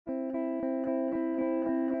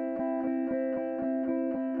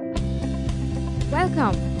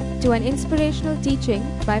Welcome to an inspirational teaching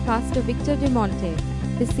by Pastor Victor De Monte,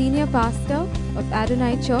 the senior pastor of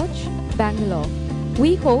Adonai Church, Bangalore.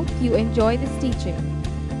 We hope you enjoy this teaching.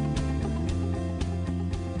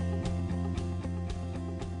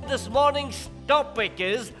 This morning's topic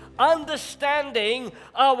is understanding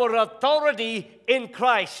our authority in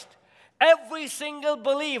Christ. Every single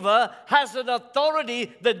believer has an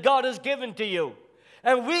authority that God has given to you.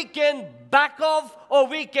 And we can back off or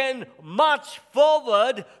we can march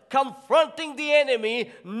forward confronting the enemy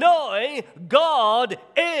knowing God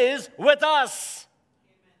is with us.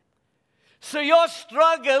 So your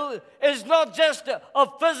struggle is not just a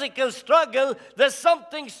physical struggle. There's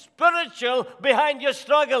something spiritual behind your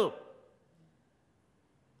struggle.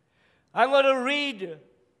 I'm going to read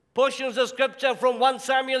portions of scripture from 1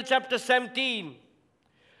 Samuel chapter 17,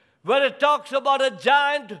 where it talks about a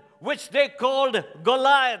giant which they called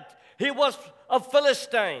Goliath. He was a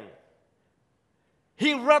Philistine.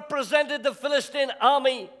 He represented the Philistine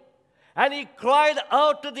army, and he cried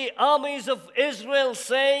out to the armies of Israel,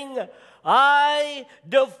 saying, I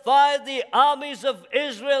defy the armies of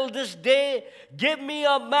Israel this day. Give me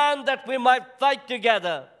a man that we might fight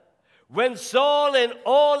together. When Saul and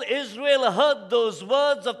all Israel heard those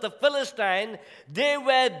words of the Philistine, they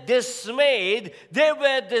were dismayed, they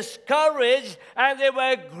were discouraged, and they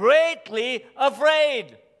were greatly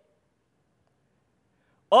afraid.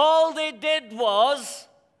 All they did was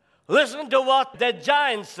listen to what the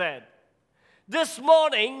giant said. This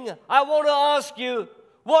morning, I want to ask you,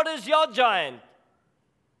 what is your giant?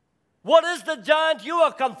 What is the giant you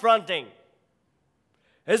are confronting?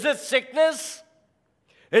 Is it sickness?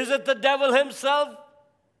 Is it the devil himself?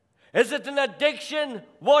 Is it an addiction?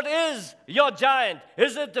 What is your giant?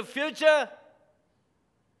 Is it the future?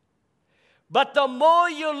 But the more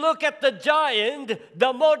you look at the giant,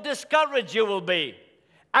 the more discouraged you will be.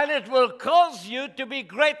 And it will cause you to be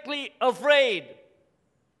greatly afraid.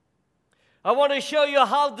 I want to show you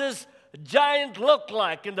how this giant looked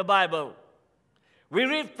like in the Bible. We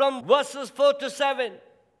read from verses 4 to 7.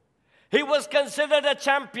 He was considered a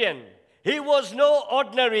champion. He was no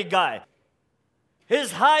ordinary guy.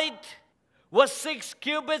 His height was 6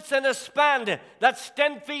 cubits and a span. That's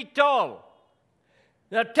 10 feet tall.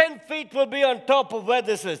 Now, 10 feet will be on top of where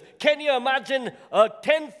this is. Can you imagine a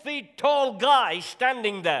 10 feet tall guy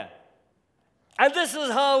standing there? And this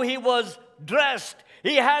is how he was dressed.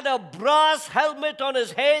 He had a brass helmet on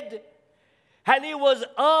his head, and he was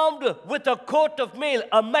armed with a coat of mail,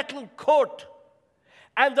 a metal coat.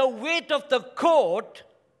 And the weight of the coat,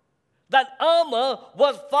 that armor,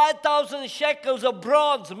 was 5,000 shekels of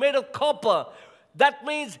bronze made of copper. That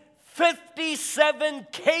means 57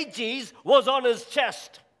 kgs was on his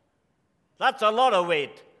chest. That's a lot of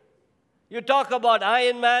weight. You talk about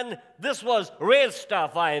Iron Man, this was real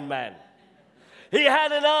stuff, Iron Man. He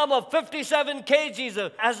had an arm of 57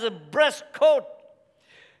 kgs as a breast coat.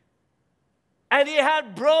 And he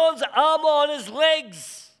had bronze armor on his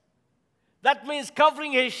legs. That means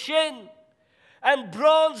covering his shin. And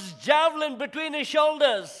bronze javelin between his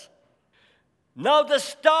shoulders. Now the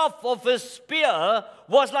staff of his spear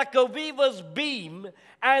was like a weaver's beam,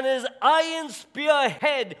 and his iron spear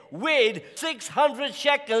head weighed 600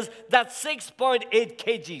 shekels, that's 6.8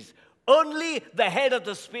 kgs. Only the head of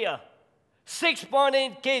the spear,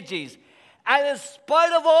 6.8 kgs. And in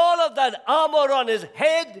spite of all of that armor on his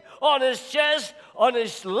head, on his chest, on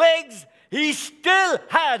his legs, he still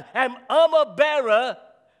had an armor bearer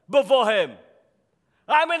before him.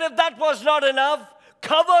 I mean, if that was not enough,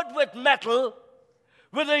 covered with metal,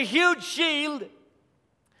 with a huge shield,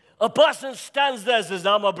 a person stands there as his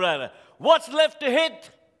armor bearer. What's left to hit?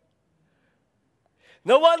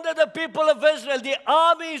 No wonder the people of Israel, the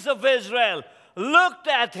armies of Israel, looked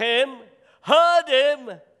at him, heard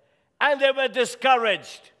him, and they were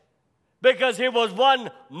discouraged because he was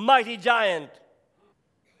one mighty giant.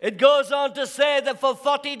 It goes on to say that for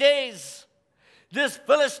 40 days, this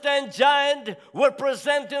Philistine giant would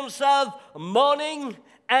present himself morning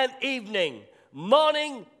and evening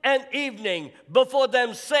before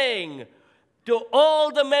them, saying to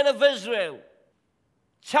all the men of Israel,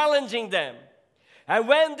 challenging them. And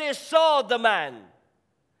when they saw the man,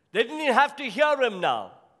 they didn't even have to hear him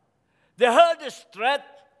now. They heard his threat.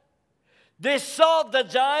 They saw the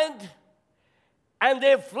giant, and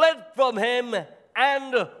they fled from him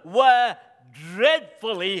and were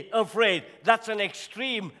dreadfully afraid. That's an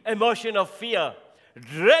extreme emotion of fear.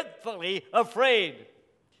 Dreadfully afraid.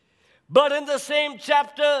 But in the same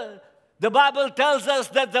chapter, the Bible tells us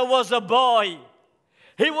that there was a boy.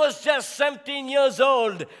 He was just 17 years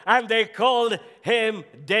old, and they called him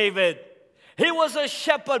David. He was a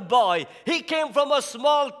shepherd boy. He came from a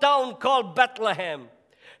small town called Bethlehem.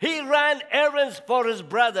 He ran errands for his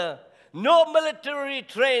brother. No military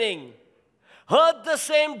training. Heard the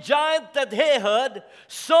same giant that he heard.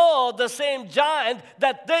 Saw the same giant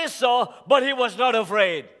that they saw, but he was not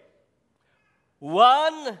afraid.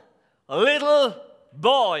 One little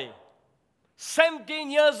boy,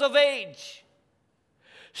 17 years of age,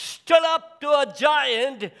 stood up to a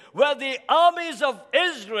giant where the armies of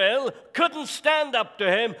Israel couldn't stand up to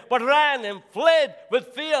him, but ran and fled with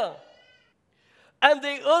fear. And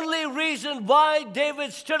the only reason why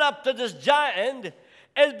David stood up to this giant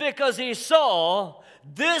is because he saw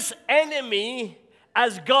this enemy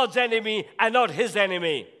as God's enemy and not his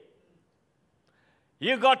enemy.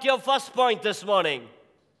 You got your first point this morning.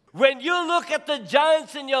 When you look at the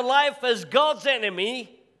giants in your life as God's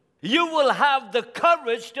enemy, you will have the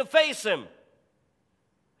courage to face him.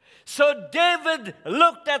 So David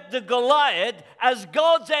looked at the Goliath as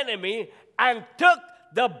God's enemy and took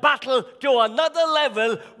the battle to another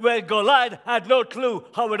level where Goliath had no clue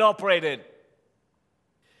how it operated.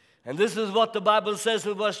 And this is what the Bible says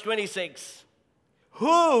in verse 26.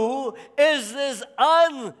 Who is this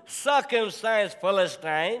uncircumcised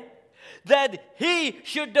Philistine that he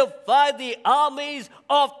should defy the armies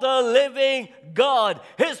of the living God?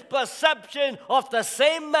 His perception of the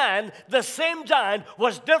same man, the same giant,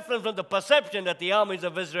 was different from the perception that the armies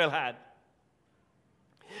of Israel had.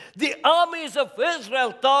 The armies of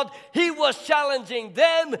Israel thought he was challenging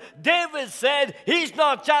them. David said, he's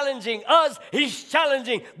not challenging us, he's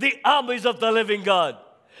challenging the armies of the living God.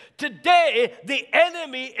 Today, the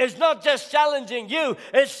enemy is not just challenging you,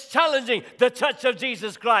 it's challenging the church of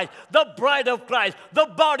Jesus Christ, the bride of Christ, the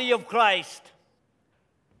body of Christ.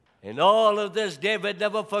 In all of this, David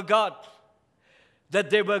never forgot that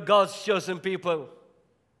they were God's chosen people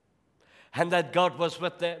and that God was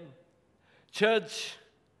with them. Church,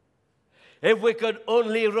 if we could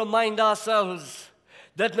only remind ourselves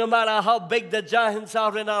that no matter how big the giants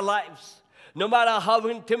are in our lives, no matter how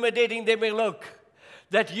intimidating they may look,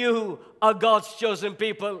 that you are God's chosen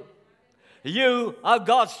people. You are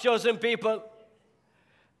God's chosen people.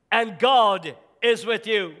 And God is with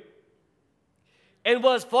you. In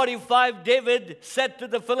verse 45, David said to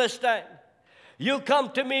the Philistine, you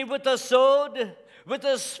come to me with a sword, with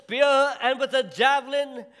a spear, and with a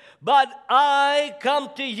javelin, but I come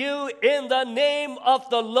to you in the name of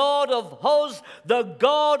the Lord of hosts, the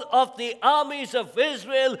God of the armies of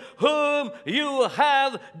Israel, whom you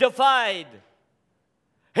have defied.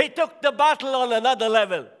 He took the battle on another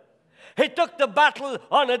level. He took the battle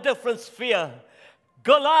on a different sphere.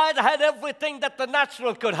 Goliath had everything that the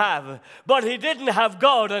natural could have, but he didn't have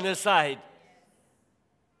God on his side.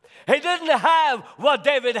 He didn't have what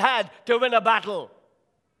David had to win a battle.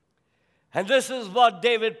 And this is what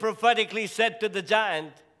David prophetically said to the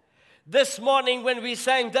giant. This morning when we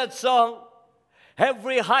sang that song,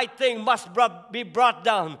 every high thing must be brought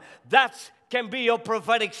down. That can be your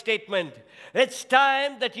prophetic statement. It's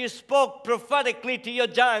time that you spoke prophetically to your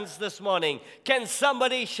giants this morning. Can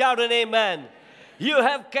somebody shout an amen? You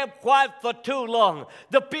have kept quiet for too long.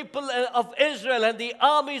 The people of Israel and the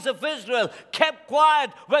armies of Israel kept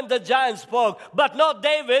quiet when the giant spoke, but not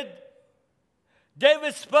David.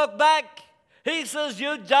 David spoke back. He says,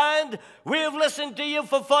 you giant, we have listened to you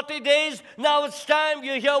for 40 days. Now it's time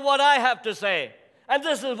you hear what I have to say. And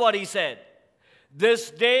this is what he said.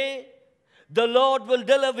 This day, the Lord will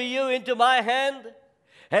deliver you into my hand,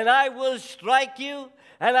 and I will strike you,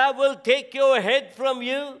 and I will take your head from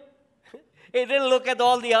you. He didn't look at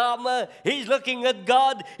all the armor. He's looking at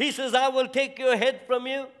God. He says, I will take your head from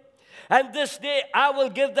you. And this day I will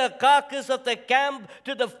give the carcass of the camp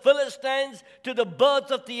to the Philistines, to the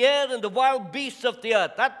birds of the air and the wild beasts of the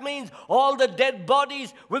earth. That means all the dead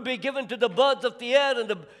bodies will be given to the birds of the air.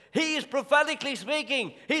 And he is prophetically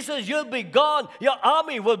speaking. He says, you'll be gone. Your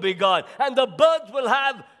army will be gone. And the birds will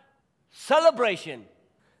have celebration.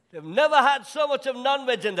 They've never had so much of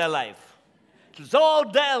non-veg in their life. It's all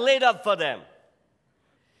there laid up for them.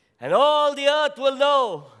 And all the earth will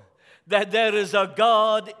know that there is a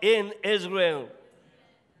God in Israel.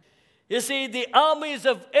 You see, the armies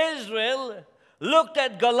of Israel looked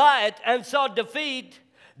at Goliath and saw defeat.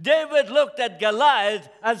 David looked at Goliath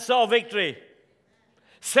and saw victory.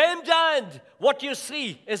 Same giant. What you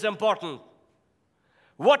see is important.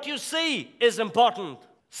 What you see is important.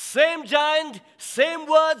 Same giant, same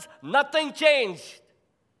words, nothing changed.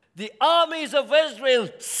 The armies of Israel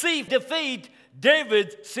see defeat.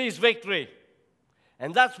 David sees victory.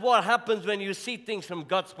 And that's what happens when you see things from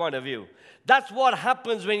God's point of view. That's what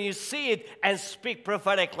happens when you see it and speak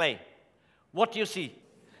prophetically. What you see.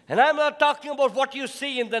 And I'm not talking about what you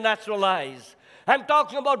see in the natural eyes. I'm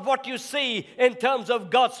talking about what you see in terms of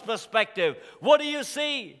God's perspective. What do you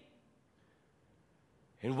see?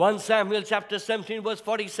 In 1 Samuel chapter 17, verse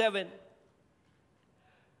 47,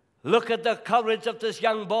 look at the courage of this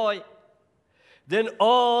young boy. Then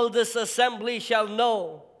all this assembly shall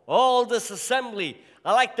know. All this assembly.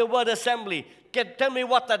 I like the word assembly. Tell me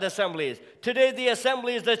what that assembly is. Today the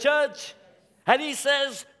assembly is the church. And he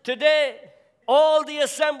says, today all the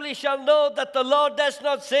assembly shall know that the Lord does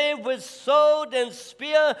not save with sword and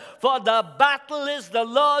spear, for the battle is the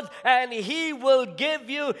Lord's, and he will give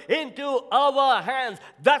you into our hands.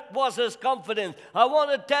 That was his confidence. I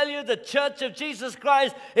want to tell you, the Church of Jesus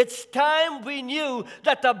Christ, it's time we knew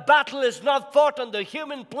that the battle is not fought on the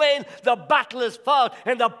human plane. The battle is fought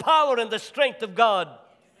in the power and the strength of God.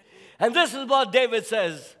 And this is what David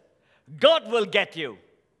says: God will get you.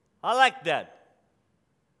 I like that.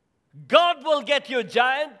 God will get you,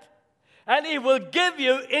 giant, and he will give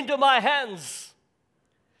you into my hands.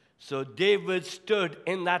 So David stood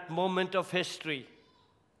in that moment of history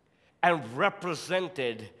and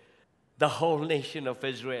represented the whole nation of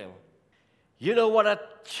Israel. You know what a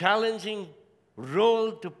challenging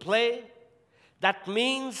role to play? That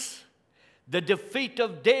means the defeat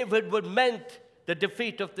of David would meant the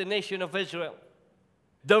defeat of the nation of Israel.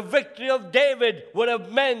 The victory of David would have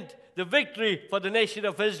meant the victory for the nation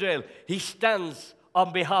of Israel. He stands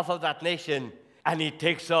on behalf of that nation and he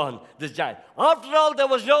takes on this giant. After all, there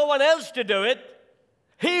was no one else to do it.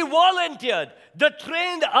 He volunteered. The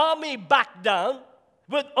trained army backed down.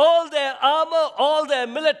 With all their armor, all their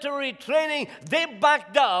military training, they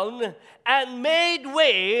backed down and made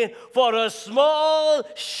way for a small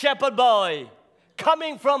shepherd boy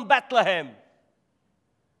coming from Bethlehem.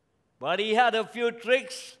 But he had a few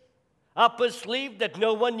tricks up his sleeve that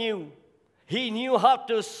no one knew. He knew how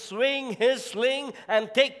to swing his sling and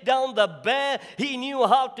take down the bear. He knew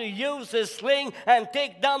how to use his sling and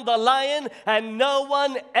take down the lion. And no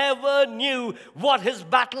one ever knew what his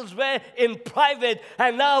battles were in private.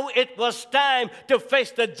 And now it was time to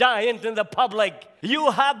face the giant in the public.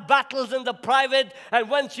 You have battles in the private, and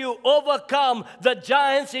once you overcome the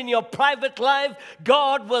giants in your private life,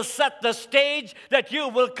 God will set the stage that you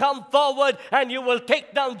will come forward and you will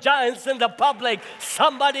take down giants in the public.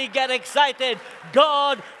 Somebody get excited.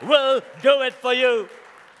 God will do it for you.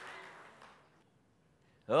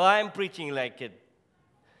 Oh, I'm preaching like it.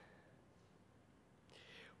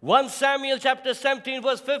 1 Samuel chapter 17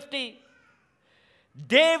 verse 50.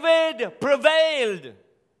 David prevailed.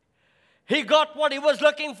 He got what he was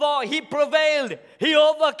looking for. He prevailed. He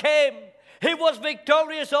overcame. He was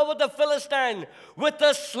victorious over the Philistine with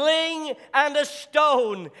a sling and a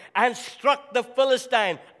stone, and struck the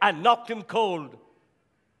Philistine and knocked him cold.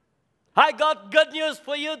 I got good news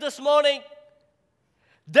for you this morning.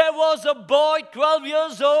 There was a boy 12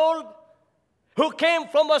 years old who came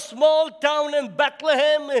from a small town in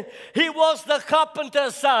Bethlehem. He was the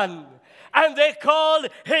carpenter's son, and they called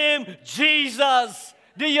him Jesus.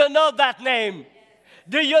 Do you know that name?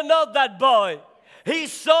 Do you know that boy? He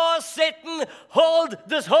saw Satan hold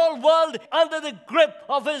this whole world under the grip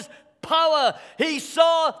of his power. He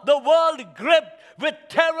saw the world gripped with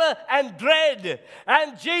terror and dread.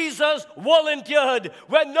 And Jesus volunteered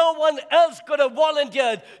when no one else could have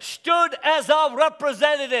volunteered, stood as our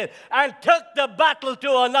representative and took the battle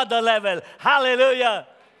to another level. Hallelujah.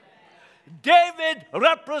 David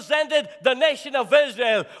represented the nation of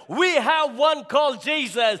Israel. We have one called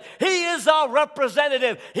Jesus. He is our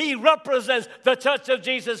representative. He represents the Church of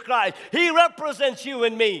Jesus Christ. He represents you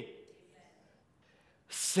and me.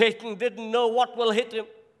 Satan didn't know what will hit him.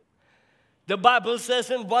 The Bible says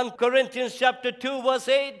in 1 Corinthians chapter 2 verse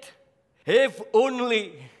 8, if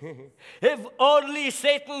only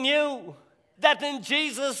Satan knew that in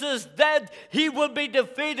Jesus' death he would be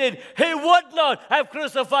defeated, he would not have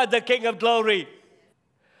crucified the King of Glory.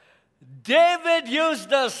 David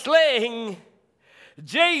used a sling.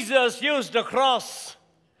 Jesus used a cross.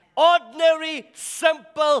 Ordinary,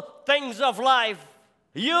 simple things of life.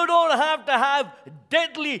 You don't have to have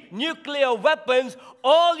deadly nuclear weapons.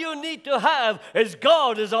 All you need to have is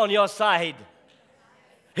God is on your side.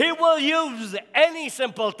 He will use any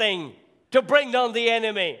simple thing to bring down the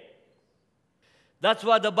enemy. That's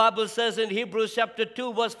what the Bible says in Hebrews chapter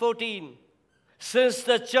 2, verse 14. Since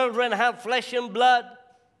the children have flesh and blood,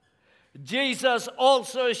 Jesus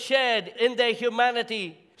also shared in their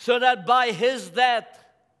humanity, so that by his death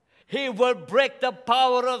he would break the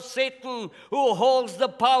power of Satan, who holds the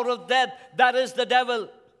power of death, that is the devil,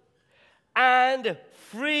 and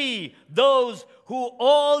free those who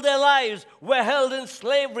all their lives were held in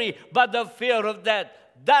slavery by the fear of death.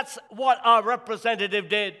 That's what our representative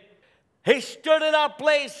did. He stood in our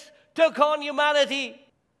place, took on humanity,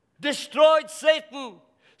 destroyed Satan,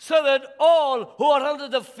 so that all who are under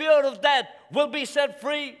the fear of death will be set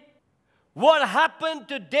free. What happened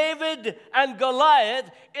to David and Goliath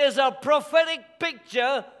is a prophetic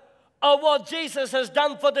picture of what Jesus has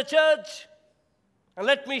done for the church. And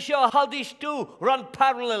let me show how these two run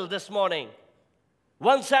parallel this morning.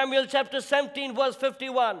 1 Samuel chapter 17, verse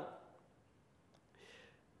 51.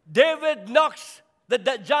 David knocks the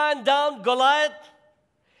giant down, Goliath,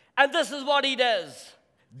 and this is what he does.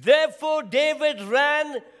 Therefore David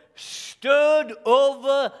ran, stood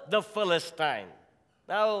over the Philistine.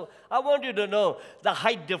 Now, I want you to know the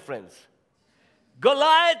height difference.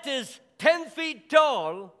 Goliath is 10 feet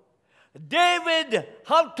tall. David,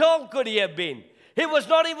 how tall could he have been? He was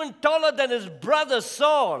not even taller than his brother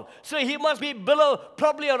Saul. So he must be below,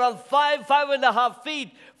 probably around 5.5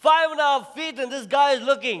 feet. 5.5 feet, and this guy is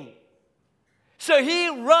looking. So he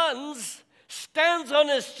runs, stands on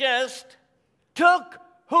his chest, took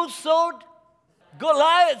whose sword?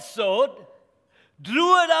 Goliath's sword,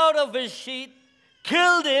 drew it out of his sheath,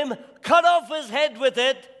 killed him, cut off his head with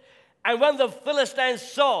it, and when the Philistines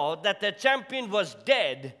saw that their champion was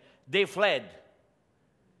dead, they fled.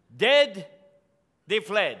 Dead, they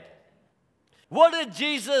fled. What did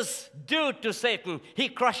Jesus do to Satan? He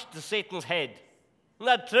crushed Satan's head. Isn't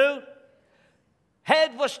that true?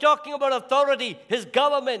 Head was talking about authority, his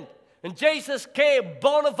government. And Jesus came,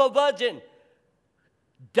 born of a virgin,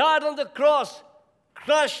 died on the cross,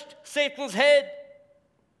 crushed Satan's head.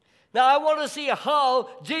 Now, I want to see how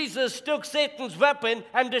Jesus took Satan's weapon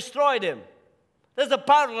and destroyed him. There's a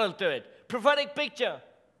parallel to it, prophetic picture.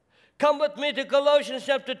 Come with me to Colossians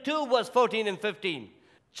chapter 2, verse 14 and 15.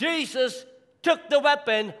 Jesus took the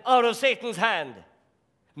weapon out of Satan's hand,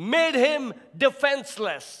 made him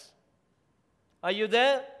defenseless. Are you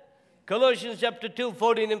there? Colossians chapter 2,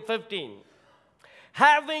 14 and 15.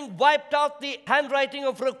 Having wiped out the handwriting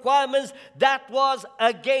of requirements that was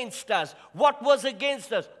against us. What was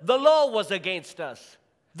against us? The law was against us.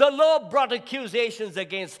 The law brought accusations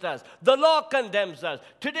against us. The law condemns us.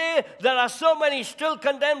 Today, there are so many still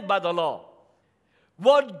condemned by the law.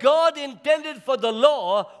 What God intended for the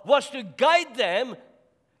law was to guide them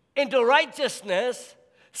into righteousness.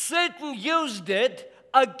 Satan used it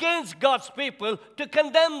against God's people to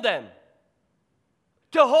condemn them,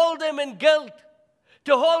 to hold them in guilt,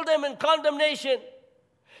 to hold them in condemnation.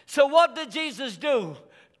 So what did Jesus do?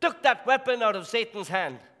 Took that weapon out of Satan's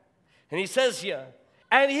hand. And he says here,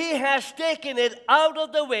 and he has taken it out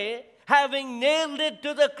of the way, having nailed it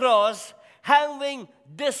to the cross, having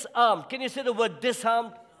disarmed. Can you say the word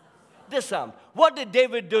disarmed? Disarmed. What did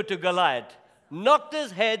David do to Goliath? Knocked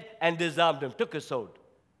his head and disarmed him. Took his sword.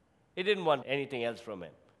 He didn't want anything else from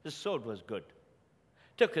him. His sword was good.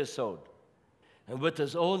 Took his sword. And with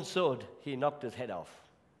his own sword, he knocked his head off.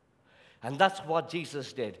 And that's what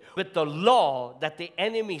Jesus did. With the law that the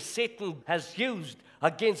enemy, Satan, has used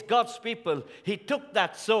against God's people, he took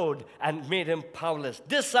that sword and made him powerless.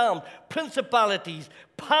 Disarmed principalities,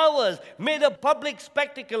 powers, made a public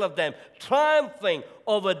spectacle of them, triumphing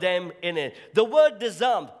over them in it. The word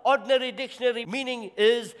disarmed, ordinary dictionary meaning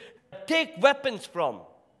is take weapons from,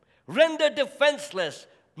 render defenseless,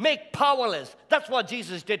 make powerless. That's what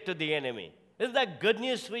Jesus did to the enemy. Isn't that good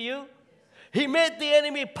news for you? He made the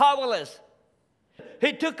enemy powerless.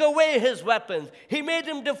 He took away his weapons. He made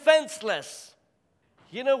him defenseless.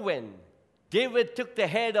 You know, when David took the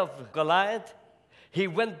head of Goliath, he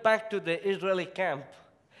went back to the Israeli camp,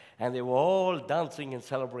 and they were all dancing and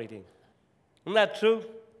celebrating. Isn't that true?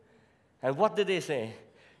 And what did they say?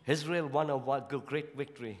 Israel won a great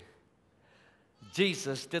victory.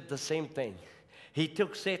 Jesus did the same thing. He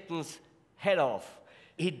took Satan's head off.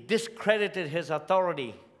 He discredited his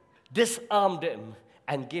authority, disarmed him,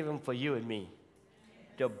 and gave him for you and me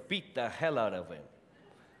to beat the hell out of him.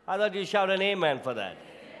 I thought you'd shout an amen for that.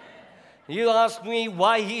 You ask me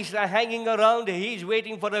why he's hanging around. He's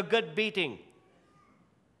waiting for a good beating.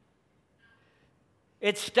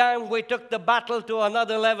 It's time we took the battle to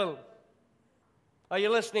another level. Are you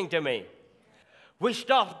listening to me? We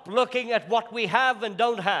stop looking at what we have and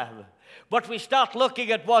don't have, but we start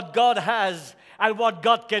looking at what God has and what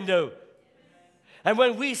God can do. And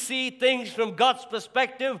when we see things from God's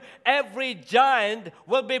perspective, every giant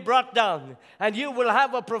will be brought down. And you will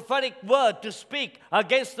have a prophetic word to speak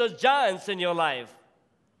against those giants in your life.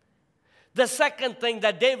 The second thing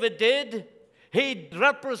that David did, he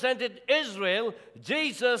represented Israel.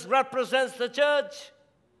 Jesus represents the church.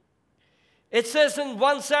 It says in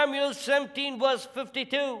 1 Samuel 17, verse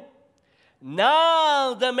 52,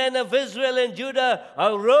 Now the men of Israel and Judah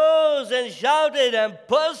arose and shouted and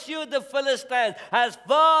pursued the Philistines as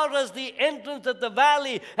far as the entrance of the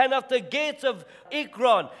valley and of the gates of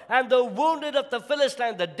Ekron. And the wounded of the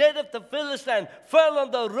Philistines, the dead of the Philistines, fell on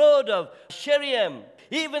the road of Sherim,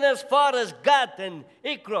 even as far as Gath and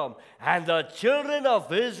Ekron. And the children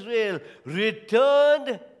of Israel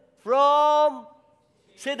returned from,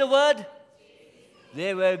 say the word,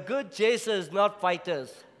 they were good chasers, not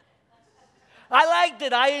fighters. I liked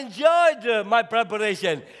it. I enjoyed my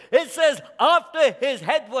preparation. It says, after his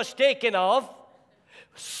head was taken off,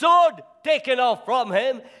 sword taken off from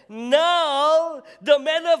him, now the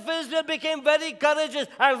men of Israel became very courageous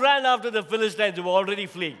and ran after the Philistines who were already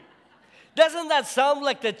fleeing. Doesn't that sound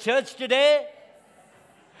like the church today?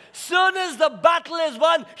 Soon as the battle is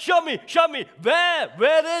won, show me.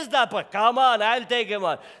 Where is that? But come on, I'll take him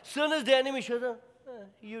on. Soon as the enemy shows up,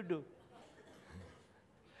 you do.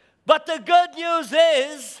 But the good news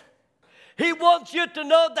is, he wants you to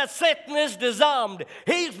know that Satan is disarmed.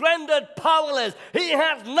 He's rendered powerless. He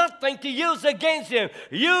has nothing to use against him.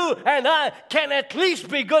 You and I can at least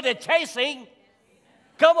be good at chasing.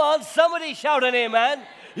 Come on, somebody shout an amen.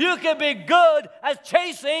 You can be good at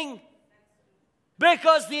chasing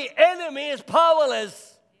because the enemy is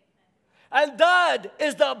powerless. And that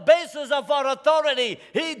is the basis of our authority.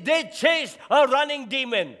 He did chase a running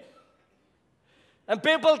demon. And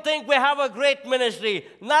people think we have a great ministry.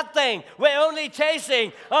 Nothing. We're only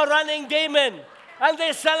chasing a running demon. And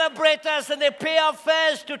they celebrate us and they pay our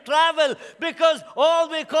fares to travel because all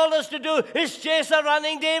we call us to do is chase a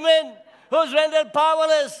running demon who's rendered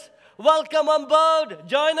powerless. Welcome on board.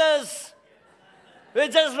 Join us. We're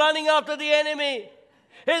just running after the enemy.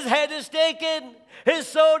 His head is taken. His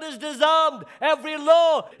sword is disarmed. Every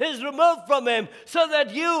law is removed from him so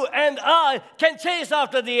that you and I can chase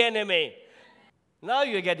after the enemy. Now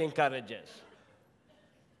you're getting courageous.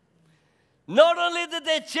 Not only did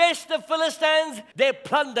they chase the Philistines, they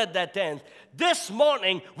plundered their tents. This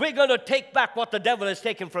morning, we're going to take back what the devil has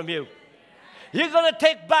taken from you. You're going to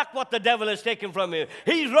take back what the devil has taken from you.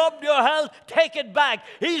 He's robbed your health, take it back.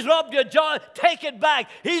 He's robbed your joy, take it back.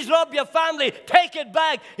 He's robbed your family, take it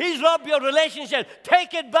back. He's robbed your relationship,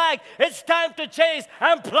 take it back. It's time to chase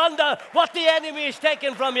and plunder what the enemy has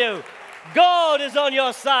taken from you. God is on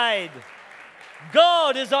your side.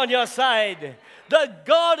 God is on your side. The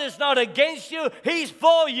God is not against you, He's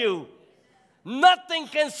for you. Nothing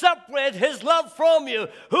can separate His love from you.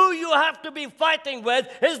 Who you have to be fighting with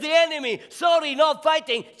is the enemy. Sorry, not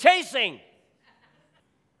fighting, chasing.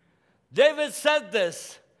 David said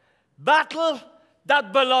this, battle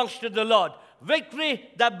that belongs to the Lord. Victory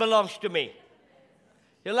that belongs to me.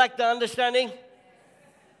 You like the understanding?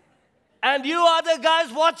 And you other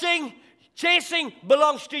guys watching, chasing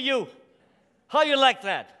belongs to you. How you like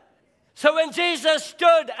that? So when Jesus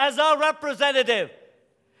stood as our representative,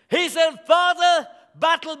 He said, Father,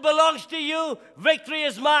 battle belongs to you, victory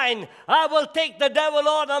is mine. I will take the devil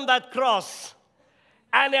on that cross.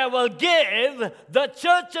 And I will give the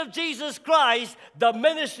church of Jesus Christ the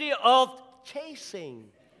ministry of chasing.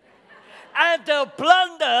 And to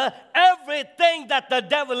plunder everything that the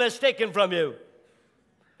devil has taken from you.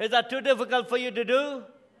 Is that too difficult for you to do?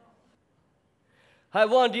 I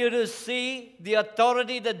want you to see the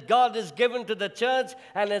authority that God has given to the church,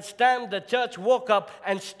 and it's time the church woke up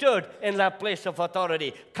and stood in that place of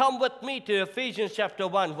authority. Come with me to Ephesians chapter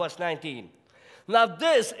 1, verse 19. Now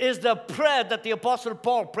this is the prayer that the Apostle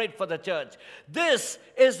Paul prayed for the church. This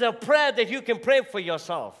is the prayer that you can pray for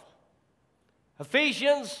yourself.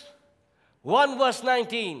 Ephesians 1, verse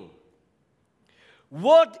 19.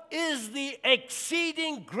 What is the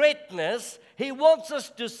exceeding greatness? He wants us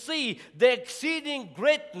to see the exceeding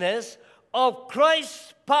greatness of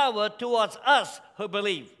Christ's power towards us who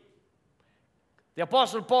believe. The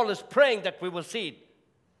Apostle Paul is praying that we will see it.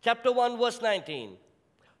 Chapter 1, verse 19.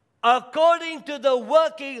 According to the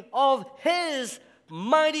working of His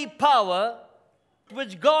mighty power,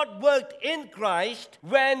 which God worked in Christ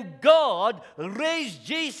when God raised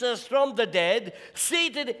Jesus from the dead,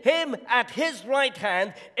 seated Him at His right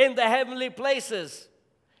hand in the heavenly places.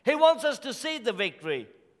 He wants us to see the victory.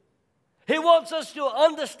 He wants us to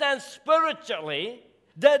understand spiritually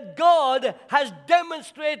that God has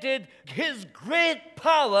demonstrated His great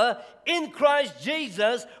power in Christ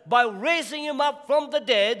Jesus by raising Him up from the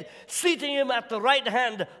dead, seating Him at the right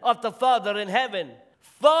hand of the Father in heaven.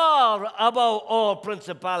 Far above all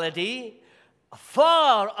principality,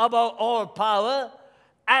 far above all power,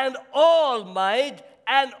 and all might,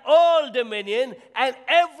 and all dominion, and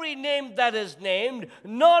every name that is named,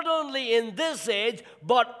 not only in this age,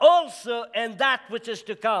 but also in that which is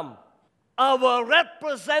to come. our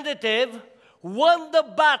representative won the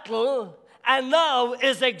battle and now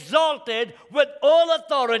is exalted with all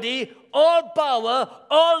authority, all power,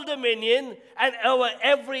 all dominion, and over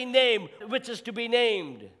every name which is to be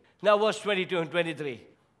named. Now verse 22 and 23.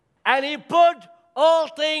 And he put all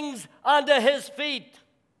things under his feet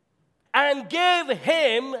and gave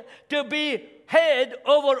him to be head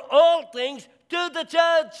over all things to the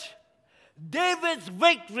church. David's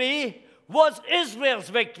victory was Israel's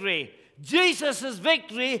victory. Jesus'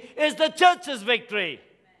 victory is the church's victory.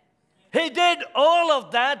 He did all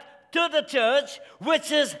of that to the church,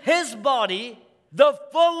 which is his body, the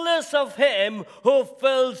fullness of him who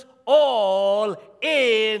fills all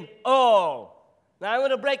in all. Now I'm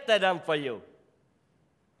going to break that down for you.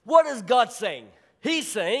 What is God saying? He's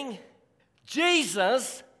saying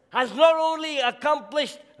Jesus has not only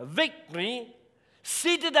accomplished victory,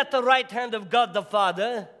 seated at the right hand of God the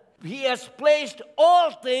Father, he has placed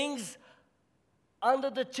all things under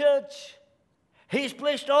the church. He's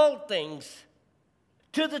placed all things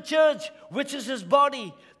to the church, which is his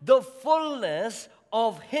body, the fullness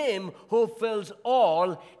of him who fills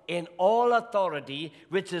all in all authority,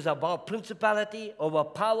 which is above principality, over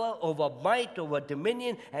power, over might, over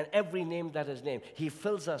dominion, and every name that is named. He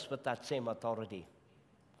fills us with that same authority.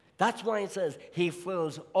 That's why it says he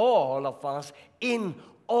fills all of us in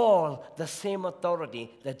all the same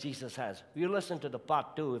authority that Jesus has. You listen to the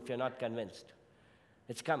part 2 if you're not convinced.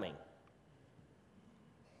 It's coming.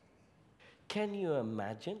 Can you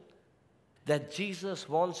imagine that Jesus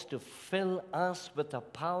wants to fill us with the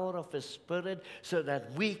power of his Spirit so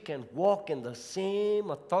that we can walk in the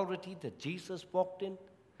same authority that Jesus walked in?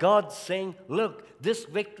 God's saying, look, this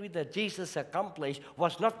victory that Jesus accomplished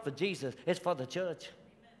was not for Jesus, it's for the church.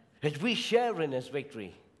 As we share in his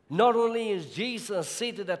victory. Not only is Jesus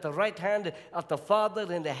seated at the right hand of the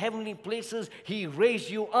Father in the heavenly places, he raised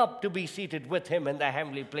you up to be seated with him in the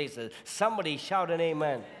heavenly places. Somebody shout an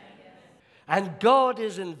amen. And God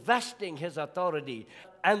is investing his authority.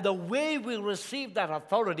 And the way we receive that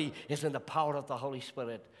authority is in the power of the Holy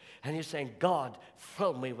Spirit. And you're saying, God,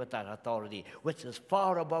 fill me with that authority, which is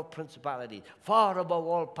far above principality, far above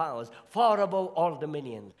all powers, far above all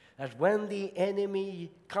dominion. That when the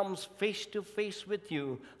enemy comes face to face with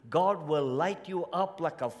you, God will light you up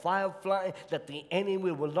like a firefly, that the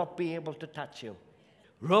enemy will not be able to touch you.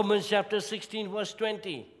 Romans chapter 16, verse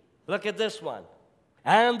 20. Look at this one.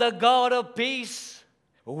 And the God of peace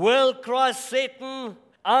will crush Satan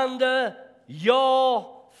under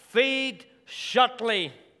your feet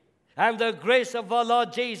shortly. And the grace of our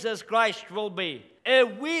Lord Jesus Christ will be.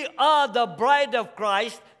 If we are the bride of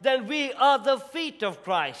Christ, then we are the feet of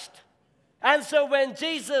Christ. And so when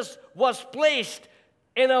Jesus was placed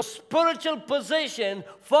in a spiritual position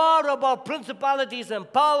far above principalities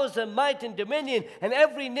and powers and might and dominion and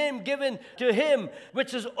every name given to him,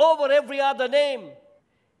 which is over every other name,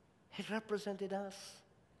 it represented us.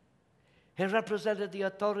 It represented the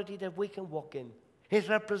authority that we can walk in. It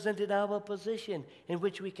represented our position in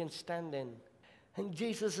which we can stand in. And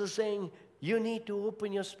Jesus is saying, you need to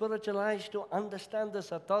open your spiritual eyes to understand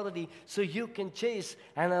this authority so you can chase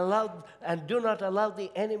and do not allow the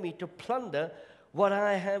enemy to plunder what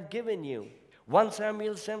I have given you. 1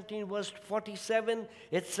 Samuel 17 verse 47,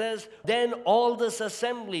 it says, then all this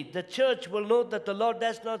assembly, the church, will know that the Lord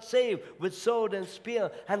does not save with sword and spear.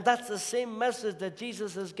 And that's the same message that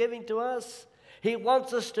Jesus is giving to us. He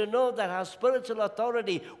wants us to know that our spiritual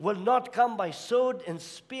authority will not come by sword and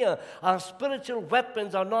spear. Our spiritual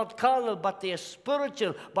weapons are not carnal, but they are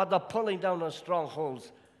spiritual, by the pulling down of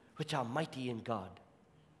strongholds, which are mighty in God.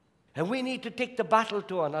 And we need to take the battle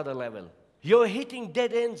to another level. You're hitting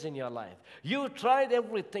dead ends in your life. You tried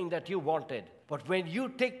everything that you wanted. But when you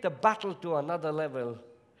take the battle to another level,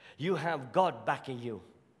 you have God backing you.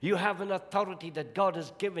 You have an authority that God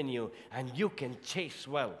has given you, and you can chase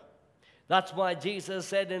well. That's why Jesus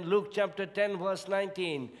said in Luke chapter 10, verse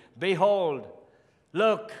 19, behold,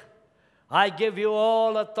 look, I give you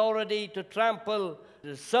all authority to trample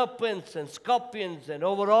the serpents and scorpions and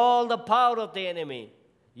over all the power of the enemy.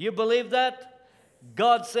 You believe that?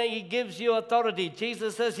 God saying he gives you authority.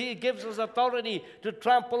 Jesus says he gives us authority to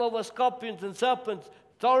trample over scorpions and serpents,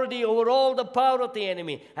 authority over all the power of the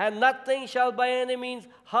enemy, and nothing shall by any means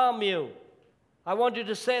harm you. I want you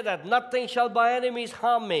to say that. Nothing shall by any means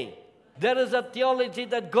harm me. There is a theology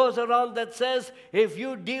that goes around that says if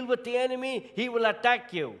you deal with the enemy, he will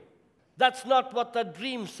attack you. That's not what the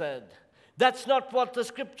dream said. That's not what the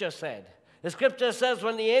scripture said. The scripture says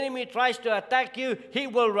when the enemy tries to attack you, he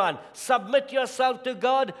will run. Submit yourself to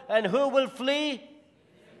God, and who will flee?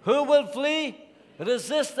 Who will flee?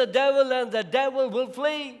 Resist the devil, and the devil will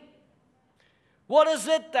flee. What is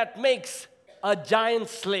it that makes a giant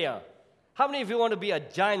slayer? How many of you want to be a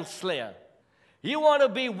giant slayer? You want to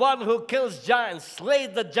be one who kills giants, slay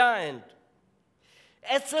the giant.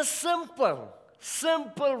 It's a simple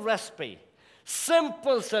recipe,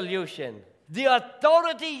 simple solution. The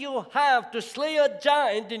authority you have to slay a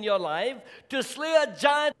giant in your life, to slay a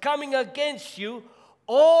giant coming against you,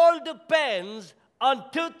 all depends on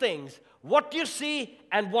two things: what you see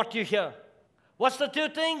and what you hear. What's the two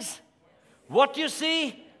things? What you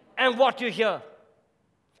see and what you hear.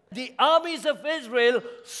 The armies of Israel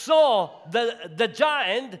saw the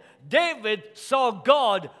giant. David saw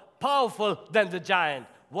God powerful than the giant.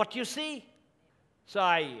 What you see? So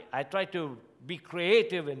I try to be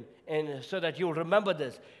creative and so that you'll remember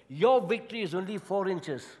this. Your victory is only 4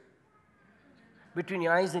 inches between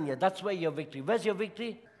your eyes and your. That's where your victory. Where's your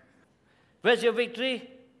victory? Where's your victory?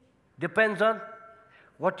 Depends on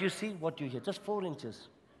what you see, what you hear. Just 4 inches.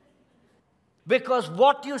 Because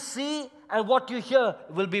what you see and what you hear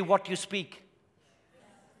will be what you speak.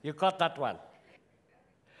 You caught that one?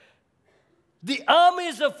 The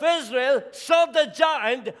armies of Israel saw the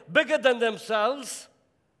giant bigger than themselves.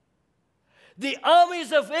 The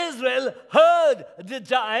armies of Israel heard the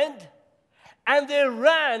giant, and they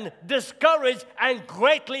ran discouraged and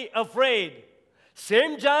greatly afraid.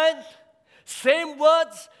 Same giant, same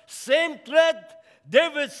words, same threat.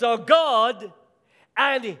 David saw God,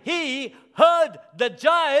 and he heard the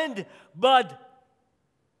giant, but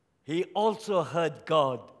he also heard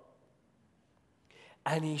God.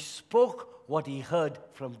 And he spoke what he heard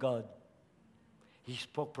from God. He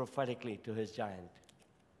spoke prophetically to his giant.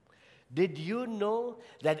 Did you know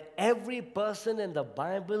that every person in the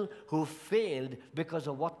Bible who failed because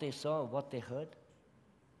of what they saw and what they heard?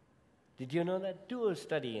 Did you know that? Do a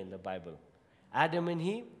study in the Bible. Adam and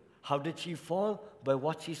Eve, how did she fall? By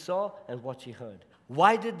what she saw and what she heard.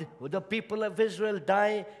 Why did the people of Israel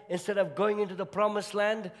die instead of going into the promised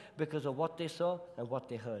land? Because of what they saw and what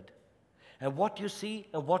they heard. And what you see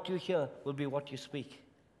and what you hear will be what you speak.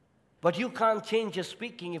 But you can't change your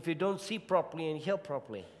speaking if you don't see properly and hear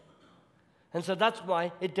properly. And so that's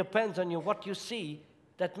why it depends on you. What you see,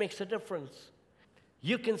 that makes a difference.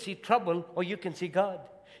 You can see trouble or you can see God.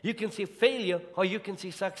 You can see failure or you can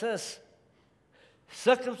see success.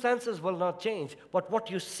 Circumstances will not change, but what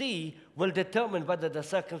you see will determine whether the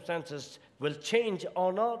circumstances will change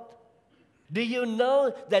or not. Do you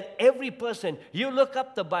know that every person, you look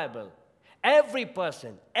up the Bible, every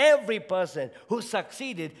person who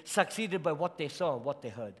succeeded by what they saw and what they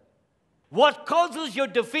heard. What causes your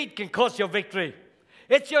defeat can cause your victory.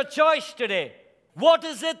 It's your choice today. What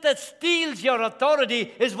is it that steals your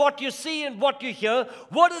authority is what you see and what you hear.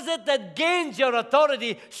 What is it that gains your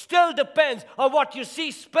authority still depends on what you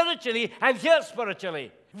see spiritually and hear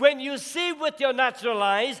spiritually. When you see with your natural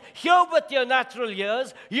eyes, hear with your natural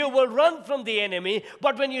ears, you will run from the enemy.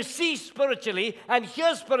 But when you see spiritually and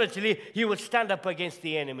hear spiritually, you will stand up against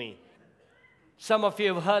the enemy. Some of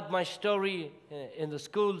you have heard my story in the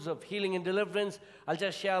schools of healing and deliverance. I'll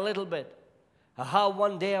just share a little bit. How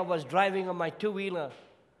one day I was driving on my two-wheeler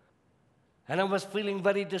and I was feeling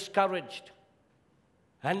very discouraged.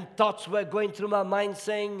 And thoughts were going through my mind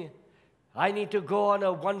saying, I need to go on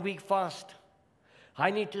a 1-week fast. I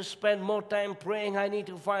need to spend more time praying. I need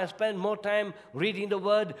to spend more time reading the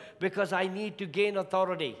Word because I need to gain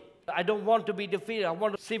authority. I don't want to be defeated. I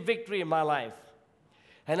want to see victory in my life.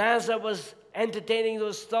 And as I was entertaining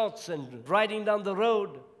those thoughts and riding down the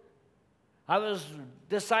road, I was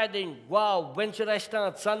deciding, wow, when should I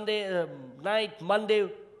start? Sunday night, Monday,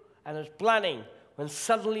 and I was planning when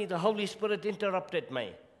suddenly the Holy Spirit interrupted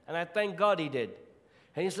me. And I thank God He did.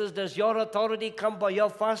 And He says, does your authority come by your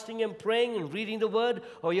fasting and praying and reading the Word,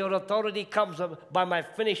 or your authority comes by my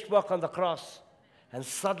finished work on the cross? And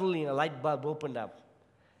suddenly a light bulb opened up.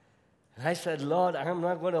 And I said, Lord, I'm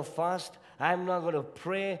not going to fast. I'm not going to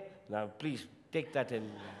pray. Now, please take that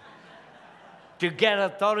in. To get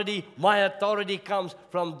authority, my authority comes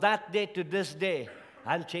from that day to this day.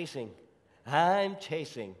 I'm chasing.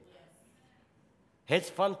 It's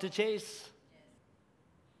fun to chase.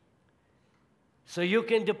 So you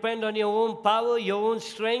can depend on your own power, your own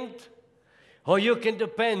strength, or you can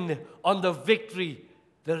depend on the victory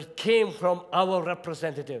that came from our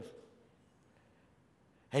representative.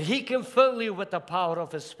 And He can fill you with the power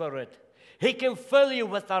of His Spirit. He can fill you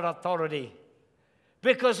with that authority.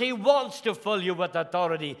 Because He wants to fill you with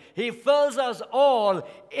authority. He fills us all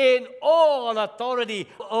in all authority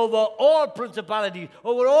over all principalities,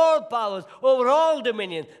 over all powers, over all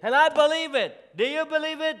dominions. And I believe it. Do you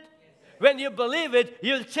believe it? Yes. When you believe it,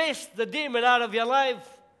 you'll chase the demon out of your life.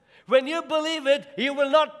 When you believe it, you will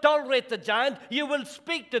not tolerate the giant. You will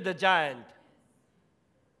speak to the giant.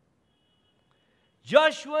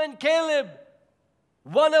 Joshua and Caleb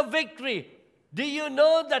won a victory. Do you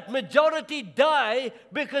know that majority die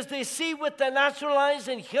because they see with their natural eyes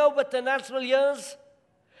and hear with their natural ears?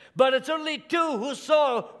 But it's only 2 who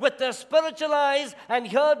saw with their spiritual eyes and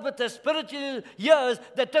heard with their spiritual ears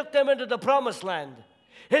that took them into the promised land.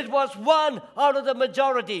 It was 1 out of the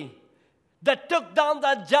majority that took down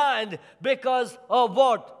that giant because of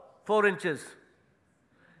what? 4 inches.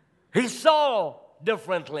 He saw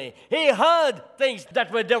differently. He heard things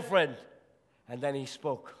that were different. And then he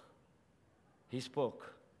spoke. He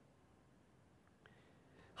spoke.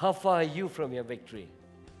 How far are you from your victory?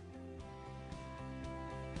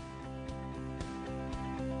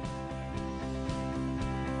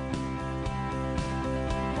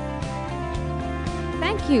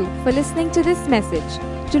 Thank you for listening to this message.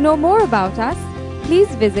 To know more about us, please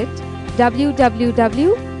visit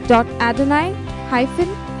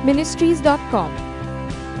www.adonai-ministries.com.